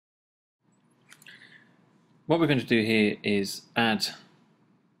What we're going to do here is add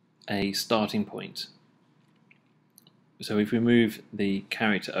a starting point. So if we move the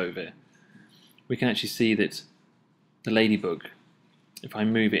character over, we can actually see that the ladybug, if I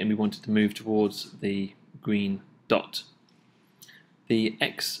move it and we wanted to move towards the green dot, the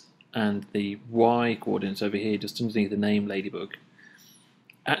X and the Y coordinates over here, just underneath the name ladybug,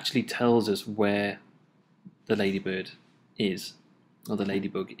 actually tells us where the ladybird is, or the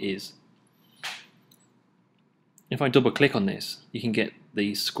ladybug is. If I double click on this, you can get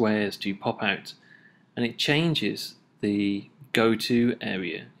the squares to pop out, and it changes the go to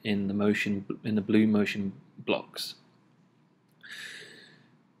area in the blue motion blocks.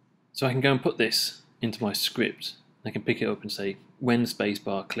 So I can go and put this into my script. I can pick it up and say, when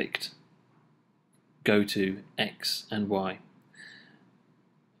spacebar clicked, go to X and Y,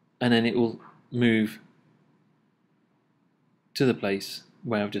 and then it will move to the place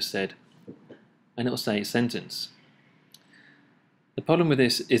where I've just said, and it will say sentence. The problem with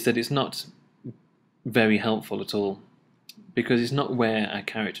this is that it's not very helpful at all, because it's not where our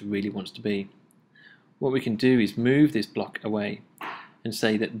character really wants to be. What we can do is move this block away and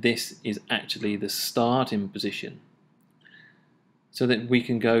say that this is actually the starting position, so that we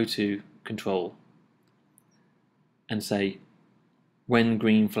can go to Control and say, when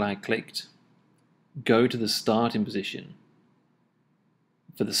green flag clicked, go to the starting position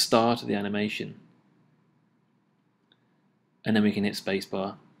for the start of the animation, and then we can hit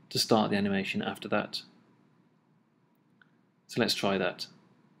spacebar to start the animation after that. So let's try that.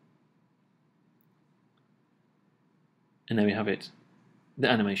 And there we have it. The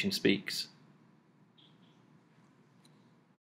animation speaks.